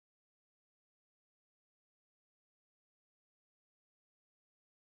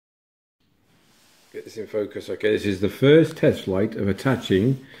Get this in focus. Okay, this is the first test flight of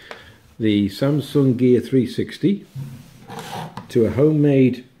attaching the Samsung Gear 360 to a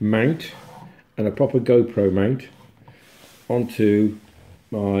homemade mount and a proper GoPro mount onto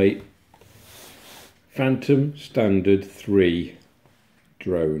my Phantom Standard 3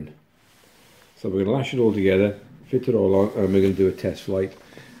 drone. So we're going to lash it all together, fit it all on, and we're going to do a test flight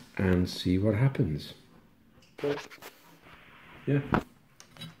and see what happens. Okay. Yeah.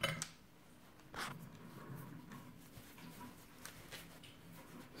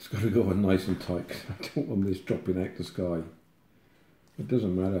 It's got to go on nice and tight. I don't want this dropping out the sky. It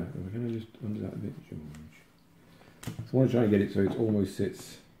doesn't matter. We're going to just undo that a bit, George. So I want to try and get it so it almost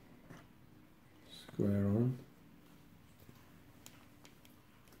sits square on.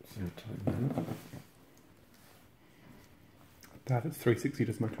 So tighten that up. Dad, it's 360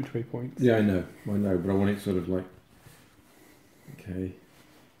 doesn't matter which way points. Yeah, I know, but I want it sort of like, okay.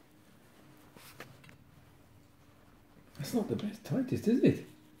 That's not the best tightest, is it?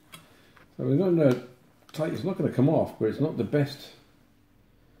 So we're not going to tight. It's not going to come off, but it's not the best.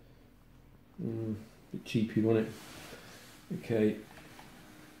 A bit cheapy, wasn't it? Okay.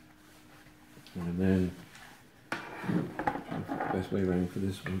 And then the best way around for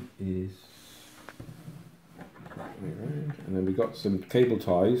this one is that way around. And then we got some cable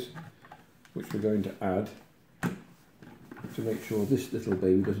ties, which we're going to add to make sure this little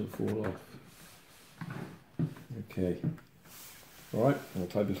baby doesn't fall off. Okay. Alright, I'll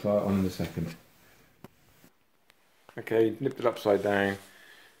tie this fire on in a second. Okay, nipped it upside down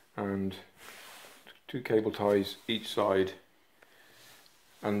and 2 cable ties each side.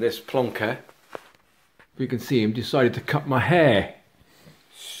 And this plonker, if you can see him, decided to cut my hair.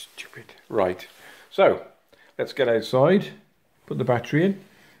 Stupid. Right, so let's get outside, put the battery in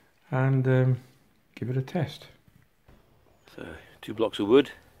and give it a test. So 2 blocks of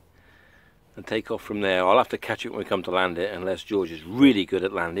wood and take off from there. I'll have to catch it when we come to land it, unless George is really good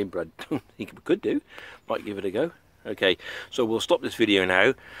at landing, but I don't think we could do. Might give it a go. Okay, so we'll stop this video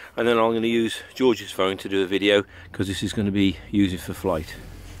now, and then I'm going to use George's phone to do a video, because this is going to be used for flight.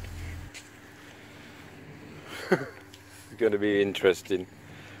 It's going to be interesting.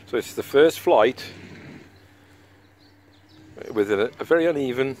 So it's the first flight with a very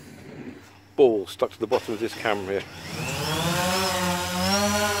uneven ball stuck to the bottom of this camera here.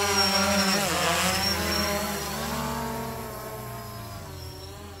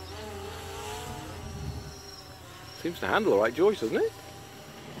 Seems to handle all right, George, doesn't it?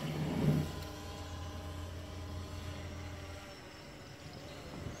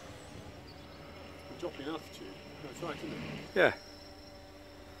 Dropping altitude. That's right, isn't it? Yeah.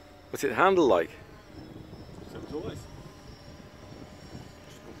 What's it handle like? Same as always.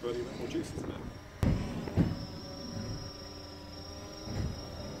 Just got burning a bit more juice, isn't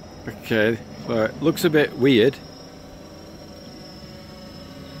it? Okay, so it looks a bit weird.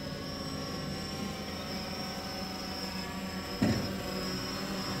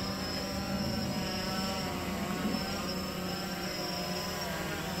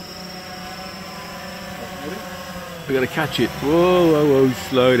 We gotta catch it. Whoa, whoa, whoa,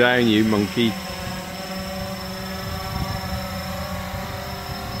 slow down, you monkey.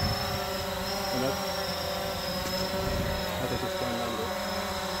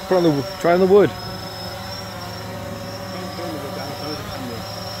 Try on the wood.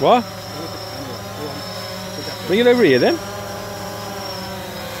 What? Bring it over here then.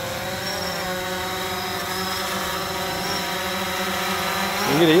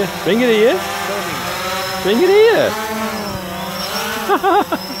 Bring it here. Bring it here. Bring it here!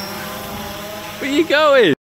 Where are you going?